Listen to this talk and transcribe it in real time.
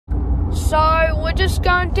So we're just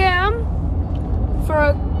going down for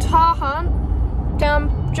a tahr hunt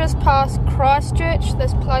down just past Christchurch,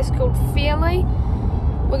 this place called Fairlie.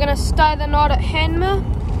 We're going to stay the night at Hanmer.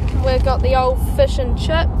 We've got the old fish and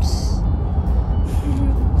chips.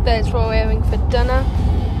 That's what we're having for dinner.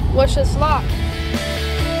 Wish us luck.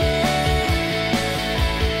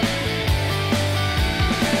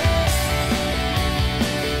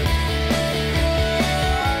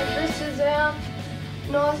 This is our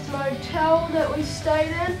nice motel that we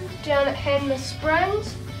stayed in down at Hanmer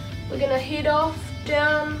Springs. We're going to head off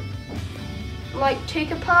down Lake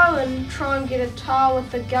Tekapo and try and get a tahr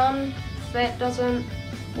with a gun. If that doesn't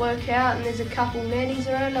work out and there's a couple natties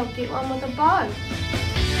around, I'll get one with a bow.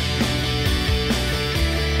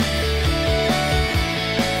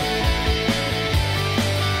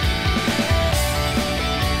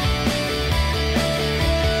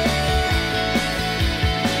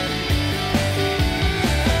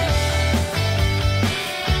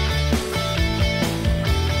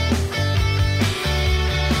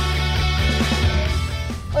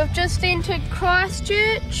 We've just entered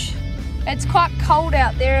Christchurch. It's quite cold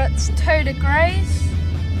out there, it's 2 degrees.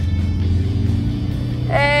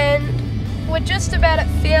 And we're just about at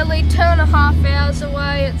Fairlie, 2.5 hours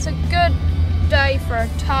away. It's a good day for a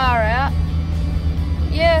tahr out.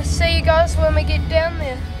 Yeah, see you guys when we get down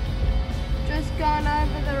there. Just going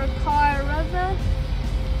over the Rakaia River.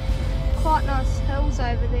 Quite nice hills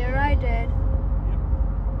over there, eh Dad?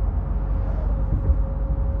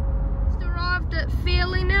 At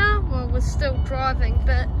Fairlie now. Well, we're still driving,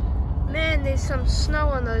 but man, there's some snow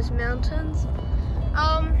on those mountains.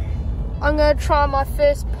 I'm gonna try my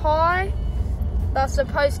first pie. They're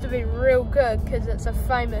supposed to be real good because it's a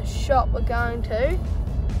famous shop we're going to.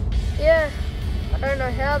 Yeah, I don't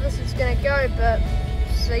know how this is gonna go, but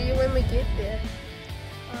see you when we get there.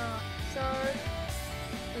 Alright, so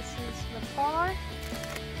this is the pie.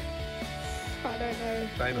 I don't know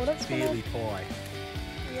famous what it's Fairlie pie.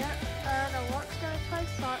 Yeah, I don't know what it's going to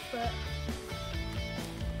taste like, but...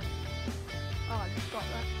 Oh, I just got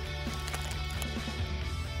that.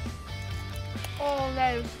 Oh,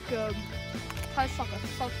 that is good. Tastes like a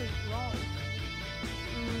sausage roll.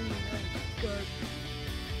 That's good.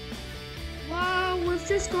 Well, we've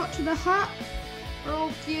just got to the hut. We're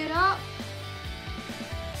all geared up.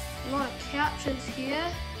 A lot of couches here.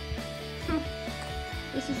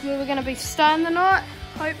 This is where we're going to be staying the night.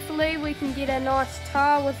 Hopefully we can get a nice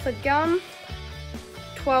tahr with a gun.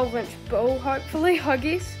 12-inch bull, hopefully, I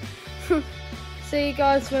guess. See you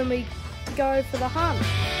guys when we go for the hunt.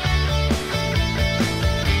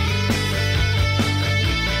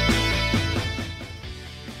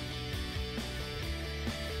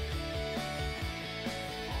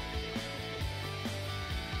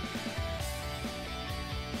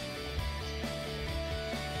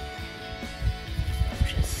 I've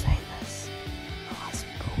just seen this nice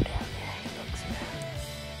bull down there. He looks about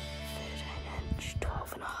 13-inch,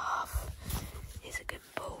 12.5. He's a good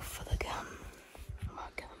bull for the gun. My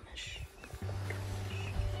gumish.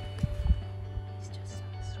 He's just in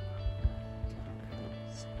the swamp.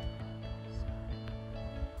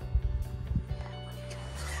 Yeah, when he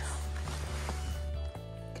comes out,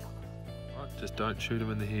 kill him. Right, just don't shoot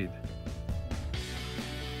him in the head.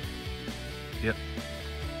 Yep.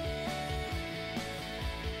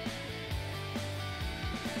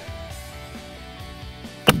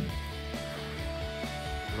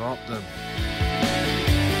 Dropped him.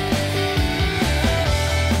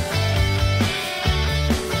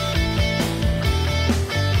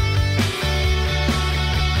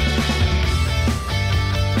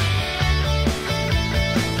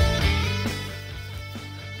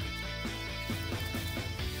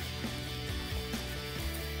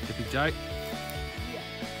 Happy Jake? Yeah.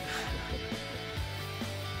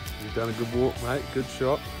 You've done a good walk, mate. Good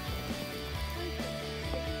shot.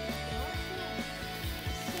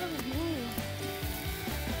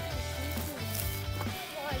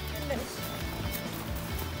 My goodness.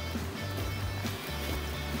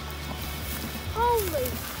 Holy.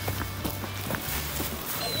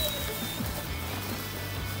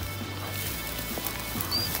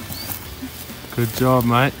 Good job,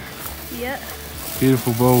 mate. Yeah.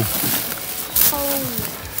 Beautiful bull. Holy.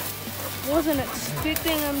 Wasn't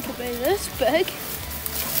expecting him to be this big.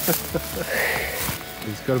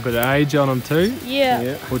 He's got a bit of age on him too.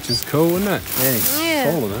 Yeah. Which is cool, isn't it? Yeah, he's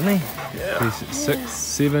Yeah. solid, isn't he? Yeah. He's 6,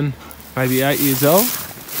 7, maybe 8 years old.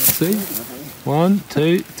 Let's see. 1,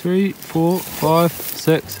 2, 3, 4, 5,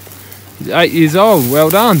 6. He's 8 years old.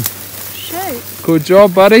 Well done. Shoot. Good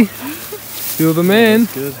job, buddy. You're the man.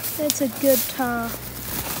 That's good. That's a good tahr.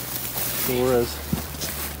 Sure is.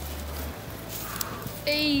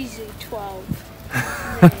 Easy 12.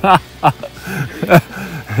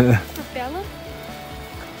 Bella?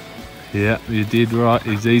 Yeah, you did right.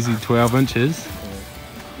 He's easy 12 inches.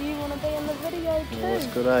 You want to be in the video too? Yeah, that's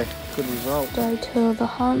good, eh? Good result. Day 2 of the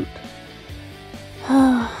hunt.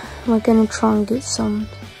 We're gonna try and get some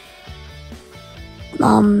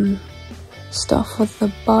stuff with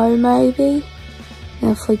the bow maybe.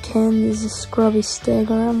 And if we can, there's a scrubby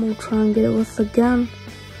stag around, we'll try and get it with the gun.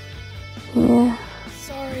 Yeah.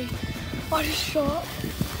 Sorry, I just shot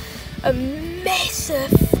a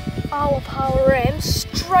massive power ram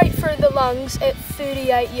straight through the lungs at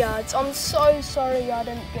 38 yards. I'm so sorry I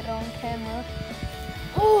didn't get it on camera.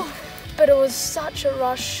 Oh, but it was such a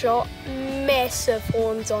rush shot. Massive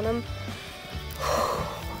horns on him.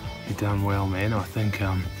 You done well, man. I think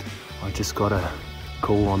I just got a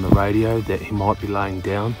call on the radio that he might be laying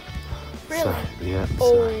down. Really? So, yeah.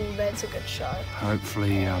 Oh, that's a good show.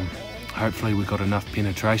 Hopefully, hopefully we got enough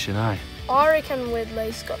penetration, eh? I reckon we'd at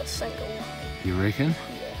least got a single one. You reckon?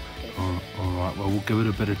 Yeah. All right. Well, we'll give it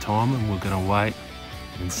a bit of time, and we're gonna wait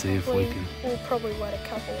and see if we can. We'll probably wait a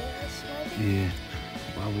couple hours, maybe. Yeah.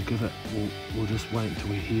 Well, we'll give it. We'll just wait until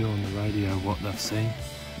we hear on the radio what they've seen,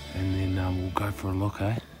 and then we'll go for a look,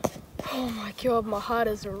 eh? Oh my god, my heart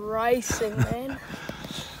is racing, man.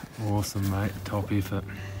 Awesome, mate. Top effort.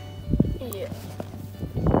 Yeah.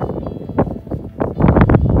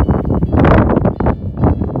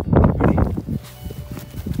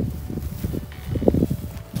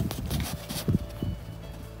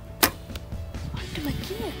 Find him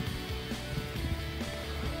again.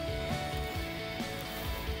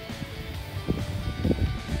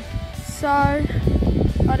 So,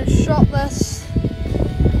 I just shot this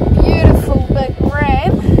beautiful big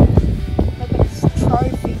ram. Look at his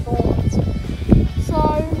trophy horns. So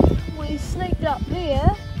we sneaked up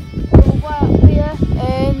there, we were way up there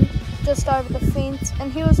and just over the fence,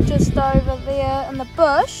 and he was just over there in the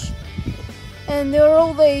bush, and there were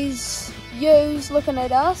all these ewes looking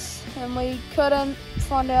at us and we couldn't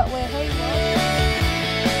find out where he was.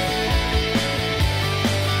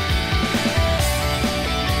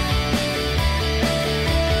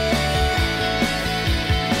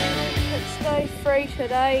 Free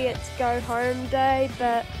today, it's go home day,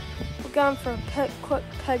 but we're going for a quick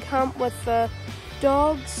pig hunt with the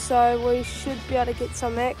dogs, so we should be able to get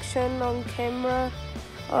some action on camera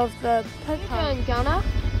of the pig hunt. Gunner,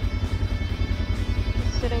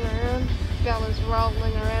 just sitting around, Bella's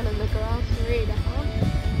rolling around in the grass, ready to hunt.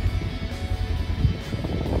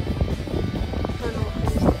 Don't know what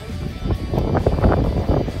he's doing.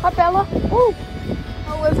 Hi Bella. Ooh.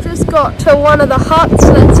 Oh, we've just got to one of the huts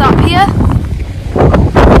that's up here.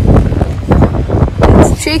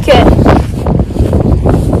 Let's check it.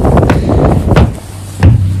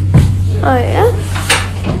 Oh yeah?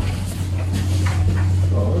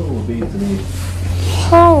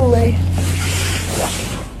 Holy.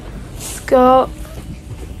 It's got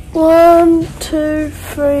 1, 2,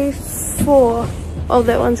 3, 4. Oh,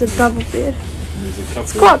 that one's a double bed.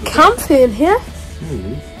 It's quite comfy in here.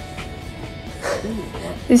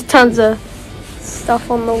 There's tons of stuff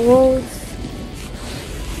on the walls.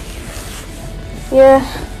 Yeah.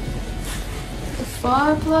 The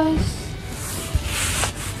fireplace.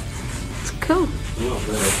 It's cool.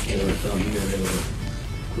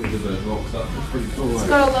 It's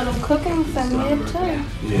got a little cooking thing here too.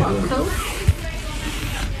 Quite cool.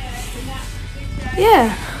 Yeah.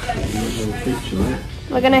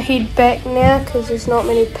 We're gonna head back now because there's not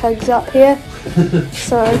many pigs up here.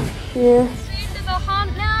 So, yeah.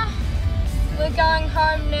 We're going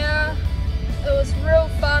home now. It was real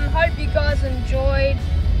fun. Hope you guys enjoyed.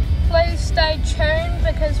 Please stay tuned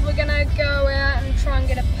because we're gonna go out and try and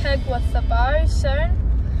get a pig with the bow soon.